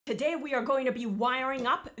Today we are going to be wiring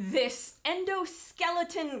up this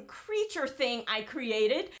endoskeleton creature thing I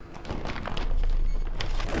created.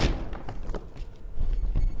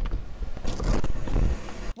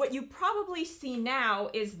 What you probably see now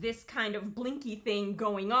is this kind of blinky thing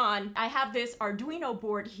going on. I have this Arduino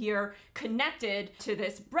board here connected to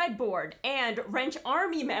this breadboard, and Wrench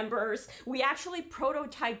Army members, we actually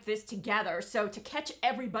prototyped this together. So to catch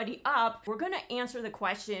everybody up, we're gonna answer the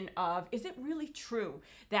question of, is it really true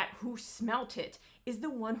that who smelt it is the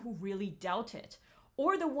one who really dealt it?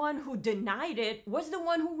 Or the one who denied it was the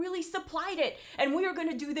one who really supplied it? And we are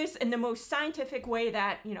gonna do this in the most scientific way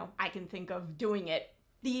that, I can think of doing it.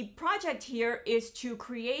 The project here is to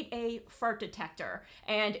create a fart detector.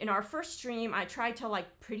 And in our first stream, I tried to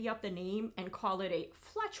pretty up the name and call it a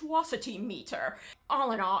flatuosity meter.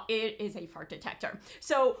 All in all, it is a fart detector.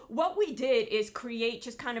 So what we did is create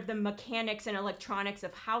just kind of the mechanics and electronics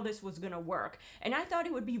of how this was gonna work. And I thought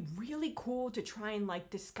it would be really cool to try and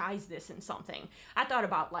disguise this in something. I thought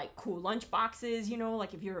about cool lunch boxes,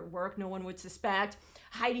 like if you're at work, no one would suspect,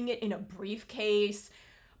 hiding it in a briefcase.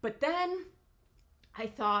 But then I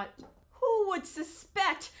thought, who would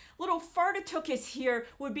suspect little Fartatuchus here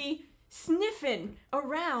would be sniffing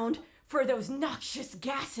around for those noxious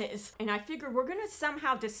gases? And I figured we're gonna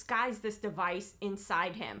somehow disguise this device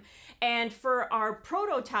inside him. And for our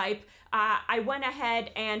prototype, I went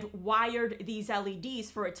ahead and wired these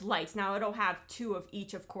LEDs for its lights. Now it'll have two of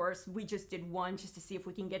each, of course. We just did one just to see if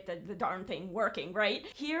we can get the darn thing working, right?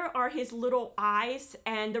 Here are his little eyes.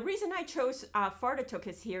 And the reason I chose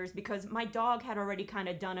Fartatuchus here is because my dog had already kind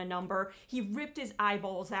of done a number. He ripped his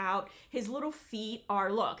eyeballs out. His little feet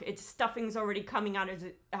are, look, its stuffing's already coming out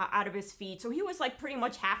of his feet. So he was pretty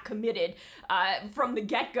much half committed from the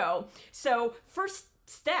get-go. So first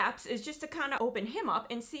steps is just to kind of open him up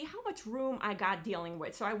and see how much room I got dealing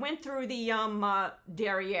with. So I went through the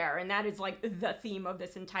derriere, and that is the theme of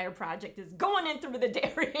this entire project, is going in through the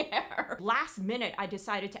derriere. Last minute, I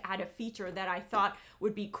decided to add a feature that I thought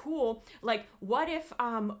would be cool. What if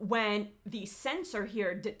when the sensor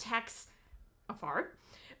here detects a fart,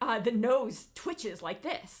 the nose twitches like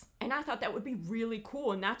this? And I thought that would be really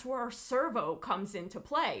cool, and that's where our servo comes into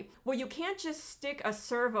play. Well, you can't just stick a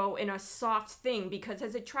servo in a soft thing, because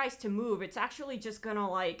as it tries to move, it's actually just gonna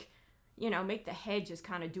make the head just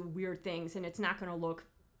kind of do weird things, and it's not gonna look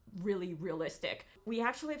really realistic. We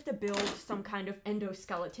actually have to build some kind of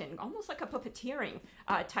endoskeleton, almost like a puppeteering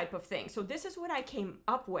type of thing. So this is what I came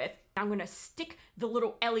up with. I'm gonna stick the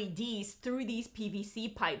little LEDs through these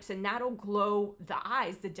PVC pipes, and that'll glow the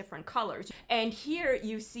eyes the different colors. And here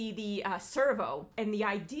you see the servo. And the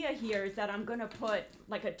idea here is that I'm gonna put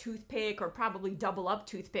a toothpick, or probably double up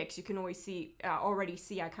toothpicks. You can always see, already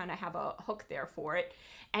see I kind of have a hook there for it.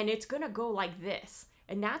 And it's gonna go like this.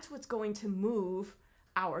 And that's what's going to move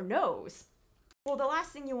our nose. Well, the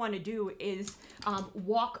last thing you want to do is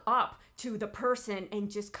walk up to the person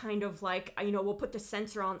and just kind of we'll put the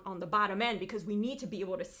sensor on the bottom end, because we need to be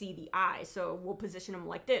able to see the eye. So we'll position them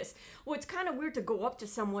like this. Well, it's kind of weird to go up to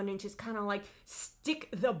someone and just kind of stick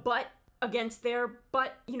the butt against their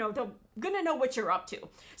butt. They're gonna know what you're up to.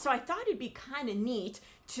 So I thought it'd be kind of neat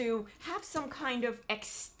to have some kind of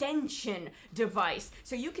extension device.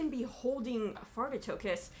 So you can be holding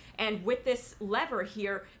Fartatuchus, and with this lever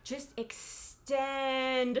here, just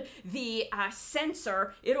extend the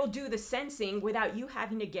sensor. It'll do the sensing without you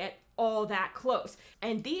having to get all that close.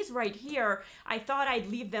 And these right here, I thought I'd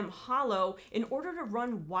leave them hollow in order to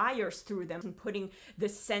run wires through them, and putting the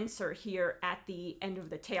sensor here at the end of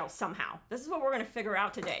the tail somehow. This is what we're gonna figure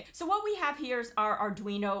out today. So what we have here is our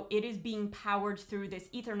Arduino. It is being powered through this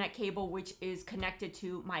Ethernet cable, which is connected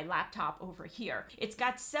to my laptop over here. It's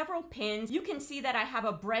got several pins. You can see that I have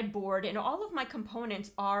a breadboard, and all of my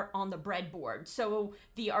components are on the breadboard. So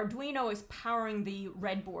the Arduino is powering the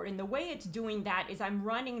breadboard, and the way it's doing that is I'm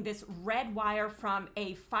running this red wire from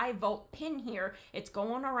a 5-volt pin here. It's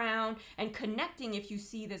going around and connecting, if you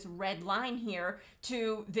see this red line here,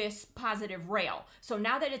 to this positive rail. So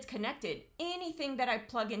now that it's connected, anything that I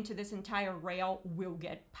plug into this entire rail will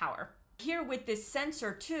get power. Here with this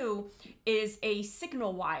sensor too is a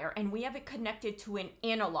signal wire, and we have it connected to an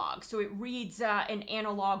analog. So it reads an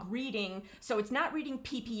analog reading. So it's not reading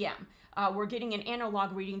PPM. We're getting an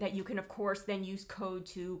analog reading that you can, of course, then use code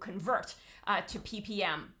to convert to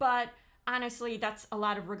PPM. But honestly, that's a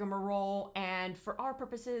lot of rigmarole. And for our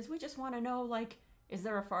purposes, we just want to know, Is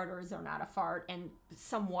there a fart or is there not a fart? And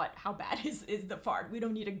somewhat, how bad is the fart? We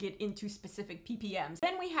don't need to get into specific ppms.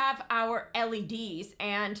 Then we have our LEDs,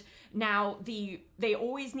 and now they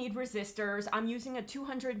always need resistors. I'm using a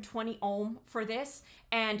 220 ohm for this,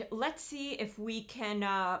 and let's see if we can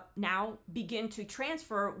now begin to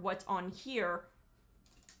transfer what's on here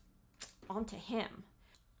onto him.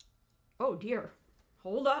 Oh dear,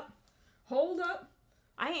 hold up, hold up.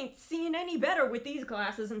 I ain't seeing any better with these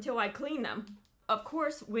glasses until I clean them. Of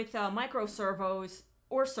course, with micro servos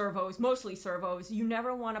or servos, mostly servos, you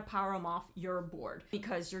never want to power them off your board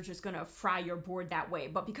because you're just going to fry your board that way.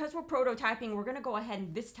 But because we're prototyping, we're going to go ahead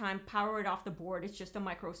and this time power it off the board. It's just a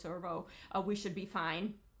micro servo. We should be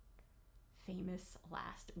fine. Famous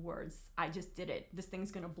last words. I just did it. This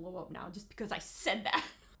thing's going to blow up now just because I said that.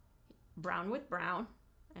 Brown with brown,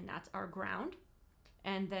 and that's our ground.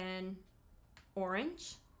 And then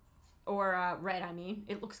orange, or red, I mean.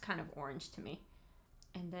 It looks kind of orange to me.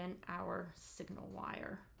 And then our signal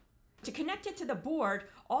wire. To connect it to the board,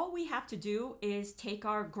 all we have to do is take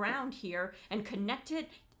our ground here and connect it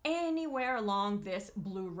anywhere along this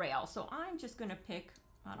blue rail. So I'm just gonna pick,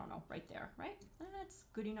 I don't know, right there, right? That's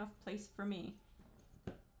good enough place for me,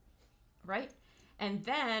 right? And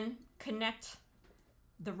then connect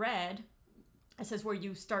the red. This is where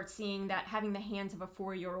you start seeing that having the hands of a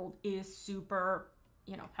 4-year-old is super,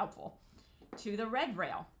 helpful, to the red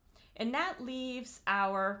rail. And that leaves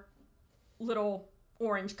our little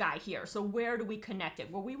orange guy here. So where do we connect it?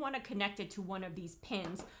 Well, we want to connect it to one of these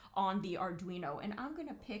pins on the Arduino. And I'm going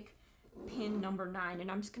to pick pin number 9. And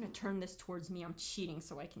I'm just going to turn this towards me. I'm cheating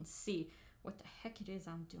so I can see what the heck it is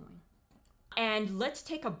I'm doing. And let's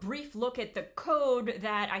take a brief look at the code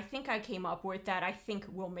that I think I came up with that I think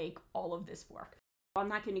will make all of this work. I'm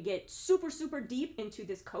not going to get super deep into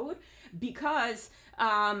this code because,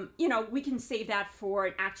 we can save that for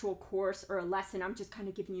an actual course or a lesson. I'm just kind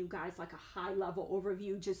of giving you guys like a high level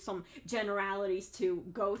overview, just some generalities to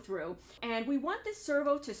go through. And we want this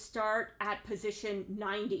servo to start at position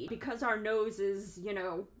 90 because our nose is,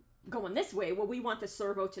 going this way. Well, we want the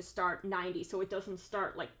servo to start 90 so it doesn't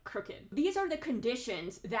start like crooked. These are the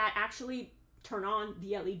conditions that actually turn on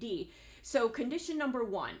the LED. So condition number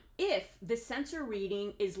 1, if the sensor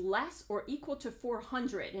reading is less or equal to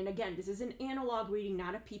 400, and again, this is an analog reading,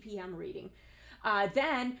 not a ppm reading,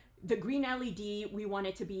 then the green LED, we want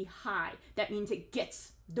it to be high. That means it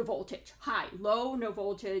gets the voltage. High, low, no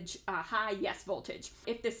voltage, high, yes voltage.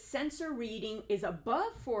 If the sensor reading is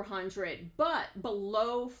above 400, but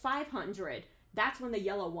below 500, that's when the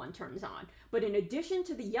yellow one turns on. But in addition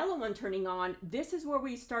to the yellow one turning on, this is where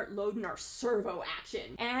we start loading our servo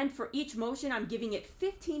action. And for each motion, I'm giving it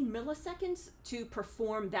 15 milliseconds to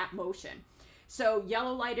perform that motion. So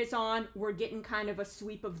yellow light is on, we're getting kind of a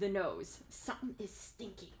sweep of the nose. Something is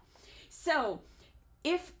stinky. So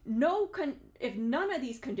if none of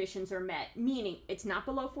these conditions are met, meaning it's not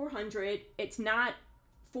below 400, it's not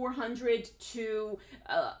 400 to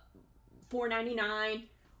 499,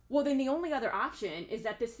 well, then the only other option is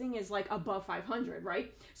that this thing is like above 500,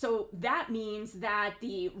 right? So that means that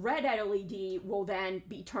the red LED will then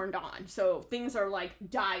be turned on. So things are like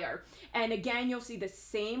dire. And again, you'll see the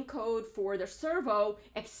same code for the servo,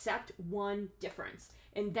 except one difference.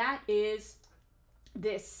 And that is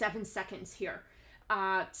this 7 seconds here.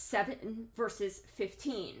 7 versus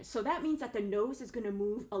 15. So that means that the nose is going to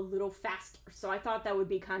move a little faster. So I thought that would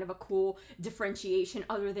be kind of a cool differentiation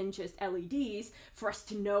other than just LEDs for us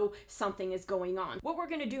to know something is going on. What we're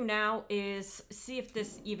going to do now is see if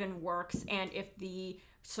this even works and if the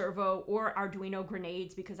servo or Arduino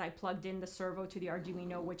grenades, because I plugged in the servo to the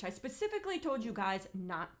Arduino, which I specifically told you guys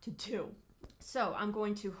not to do. So I'm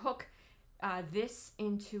going to hook this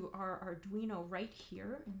into our Arduino right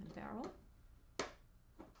here in the barrel.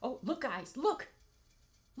 Oh, look guys, look,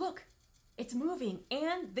 it's moving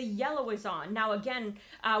and the yellow is on. Now again,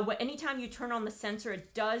 anytime you turn on the sensor,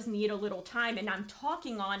 it does need a little time, and I'm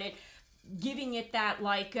talking on it, giving it that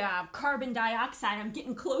like carbon dioxide. I'm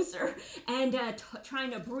getting closer and trying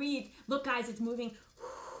to breathe. Look guys, it's moving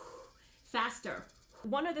faster.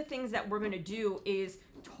 One of the things that we're gonna do is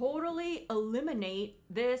totally eliminate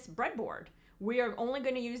this breadboard. We are only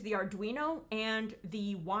going to use the Arduino and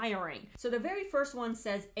the wiring. So the very first one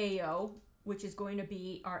says AO, which is going to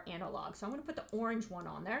be our analog. So I'm going to put the orange one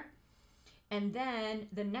on there. And then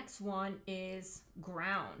the next one is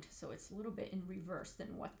ground. So it's a little bit in reverse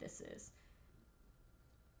than what this is.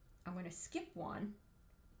 I'm going to skip one,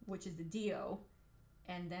 which is the DO.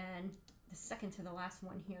 And then the second to the last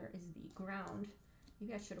one here is the ground.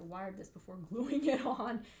 Maybe I should have wired this before gluing it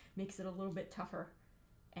on. Makes it a little bit tougher.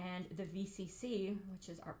 And the VCC, which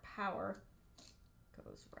is our power,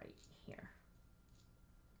 goes right here.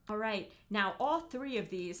 All right, now all three of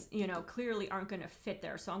these, you know, clearly aren't going to fit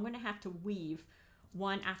there. So I'm going to have to weave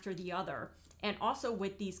one after the other. And also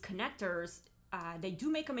with these connectors, they do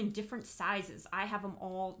make them in different sizes. I have them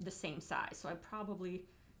all the same size. So I probably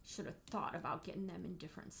should have thought about getting them in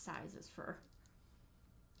different sizes for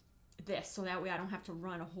this. So that way I don't have to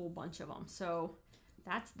run a whole bunch of them. So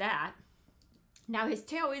that's that. Now his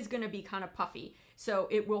tail is going to be kind of puffy. So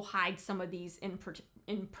it will hide some of these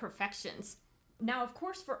imperfections. Now, of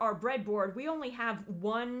course, for our breadboard, we only have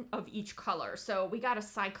one of each color. So we got a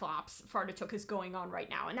Cyclops Fartatuchus going on right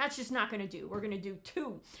now, and that's just not going to do. We're going to do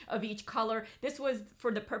two of each color. This was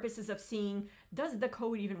for the purposes of seeing, does the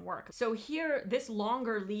code even work? So here, this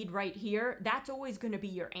longer lead right here, that's always going to be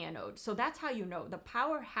your anode. So that's how you know the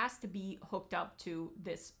power has to be hooked up to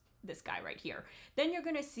this guy right here. Then you're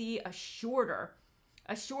going to see a shorter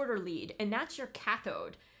lead, and that's your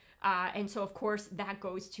cathode. And so, of course, that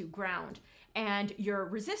goes to ground. And your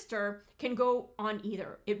resistor can go on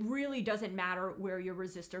either. It really doesn't matter where your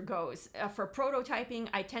resistor goes. For prototyping,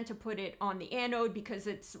 I tend to put it on the anode because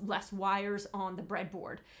it's less wires on the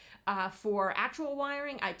breadboard. For actual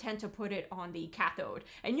wiring, I tend to put it on the cathode.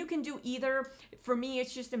 And you can do either. For me,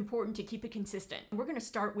 it's just important to keep it consistent. We're going to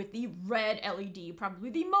start with the red LED, probably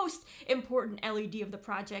the most important LED of the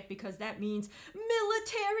project, because that means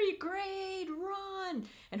military grade run.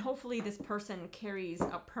 And hopefully this person carries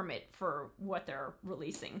a permit for what they're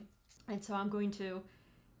releasing. And so I'm going to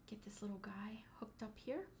get this little guy hooked up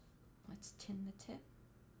here. Let's tin the tip.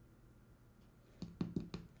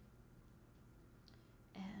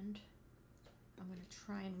 And I'm going to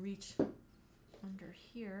try and reach under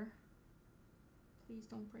here. Please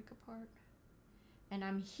don't break apart. And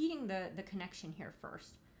I'm heating the connection here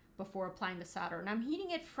first before applying the solder. And I'm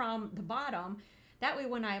heating it from the bottom. That way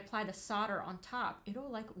when I apply the solder on top, it'll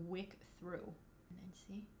like wick through. And then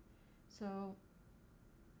see? So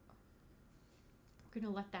I'm going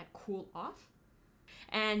to let that cool off.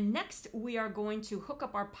 And next we are going to hook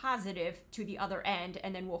up our positive to the other end,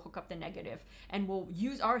 and then we'll hook up the negative. And we'll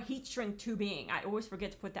use our heat shrink tubing. I always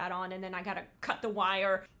forget to put that on, and then I gotta cut the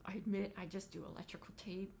wire. I admit I just do electrical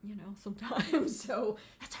tape, you know, sometimes. So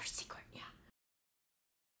that's our secret, yeah.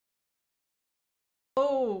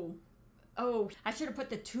 Oh, I should have put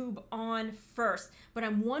the tube on first, but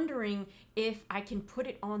I'm wondering if I can put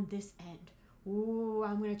it on this end. Ooh,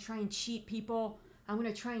 I'm gonna try and cheat, people. I'm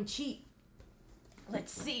gonna try and cheat.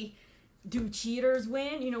 Let's see. Do cheaters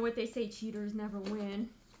win? You know what they say, cheaters never win.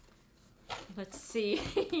 Let's see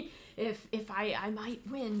if I might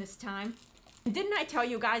win this time. Didn't I tell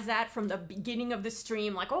you guys that from the beginning of the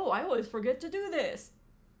stream? Like, oh, I always forget to do this.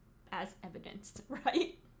 As evidenced,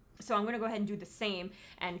 right? So I'm gonna go ahead and do the same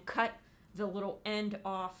and cut the little end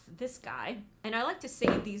off this guy. And I like to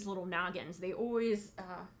save these little noggins. They always,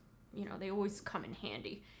 you know, they always come in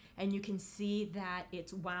handy. And you can see that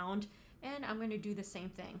it's wound. And I'm going to do the same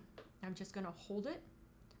thing. I'm just going to hold it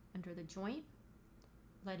under the joint,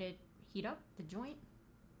 let it heat up the joint.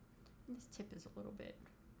 And this tip is a little bit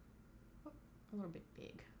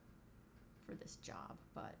big for this job,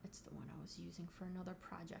 but it's the one I was using for another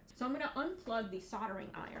project. So I'm going to unplug the soldering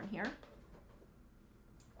iron here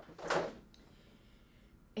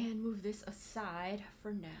and move this aside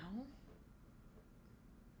for now,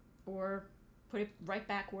 or put it right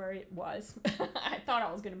back where it was. I thought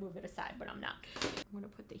I was going to move it aside, but I'm not. I'm going to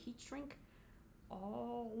put the heat shrink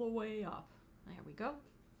all the way up. There we go.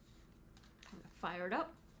 I'm going to fire it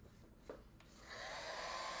up.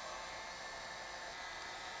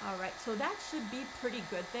 All right, so that should be pretty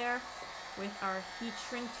good there with our heat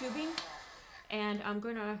shrink tubing. And I'm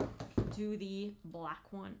going to do the black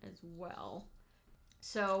one as well.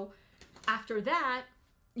 So after that,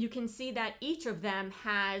 you can see that each of them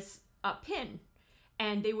has a pin,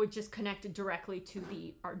 and they would just connect it directly to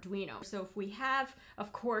the Arduino. So if we have,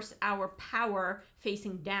 of course, our power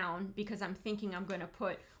facing down, because I'm thinking I'm going to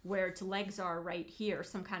put where its legs are right here,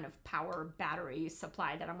 some kind of power battery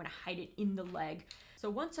supply that I'm going to hide it in the leg. So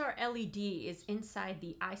once our LED is inside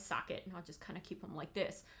the eye socket, and I'll just kind of keep them like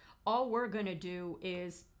this, all we're going to do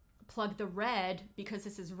is plug the red, because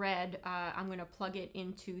this is red, I'm going to plug it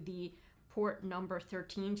into the port number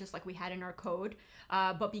 13, just like we had in our code.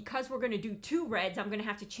 But because we're going to do two reds, I'm going to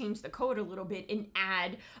have to change the code a little bit and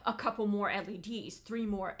add a couple more LEDs, 3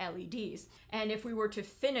 more LEDs. And if we were to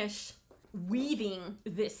finish weaving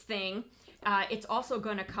this thing, it's also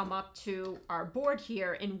going to come up to our board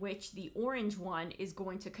here, in which the orange one is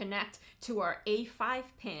going to connect to our A5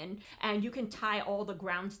 pin, and you can tie all the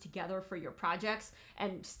grounds together for your projects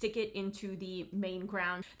and stick it into the main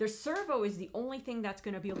ground. The servo is the only thing that's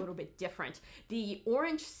going to be a little bit different. The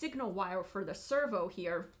orange signal wire for the servo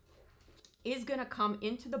here is gonna come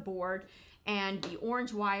into the board, and the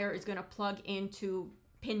orange wire is gonna plug into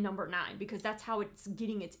pin number 9, because that's how it's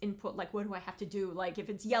getting its input. Like, what do I have to do? Like, if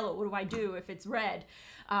it's yellow, what do I do? If it's red?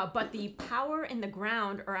 But the power and the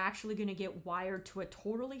ground are actually going to get wired to a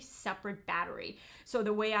totally separate battery. So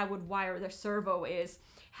the way I would wire the servo is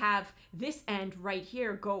have this end right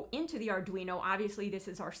here go into the Arduino. Obviously, this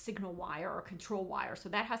is our signal wire or control wire, so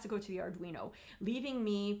that has to go to the Arduino, leaving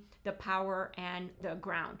me the power and the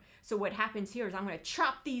ground. So what happens here is I'm going to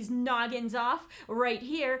chop these noggins off right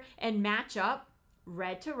here and match up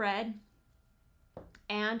red to red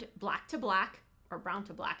and black to black, or brown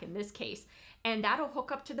to black in this case, and that'll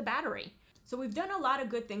hook up to the battery. So we've done a lot of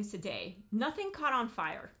good things today. Nothing caught on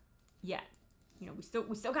fire yet. You know, we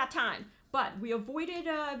still got time, but we avoided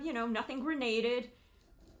you know, nothing grenaded.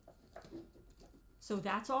 So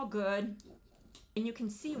that's all good. And you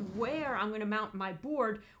can see where I'm going to mount my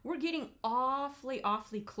board. We're getting awfully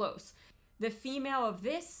close. The female of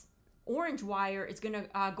this orange wire is going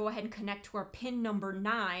to go ahead and connect to our pin number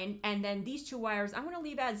 9, and then these 2 wires I'm going to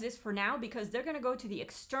leave as is for now, because they're going to go to the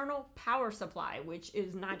external power supply, which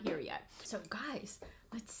is not here yet. So guys,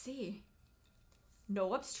 let's see.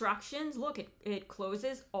 No obstructions. Look, it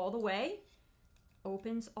closes all the way,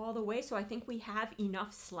 opens all the way, so I think we have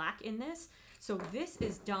enough slack in this. So this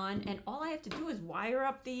is done, and all I have to do is wire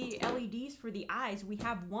up the LEDs for the eyes. We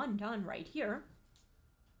have one done right here.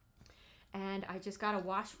 And I just gotta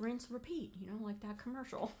wash, rinse, repeat, you know, like that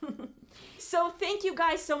commercial. So thank you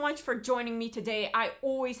guys so much for joining me today. I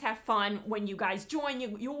always have fun when you guys join.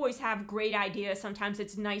 You always have great ideas. Sometimes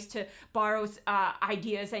it's nice to borrow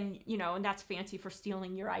ideas, and you know, and that's fancy for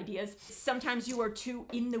stealing your ideas. Sometimes you are too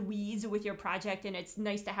in the weeds with your project, and it's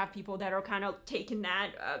nice to have people that are kind of taking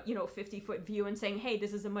that, you know, 50-foot view and saying, hey,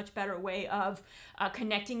 this is a much better way of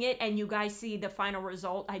connecting it. And you guys see the final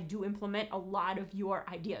result. I do implement a lot of your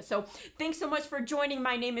ideas. So thanks so much for joining.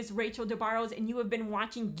 My name is Rachel Barros, and you have been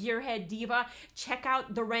watching Gearhead Diva. Check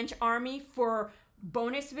out the Wrench Army for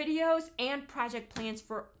bonus videos and project plans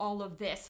for all of this.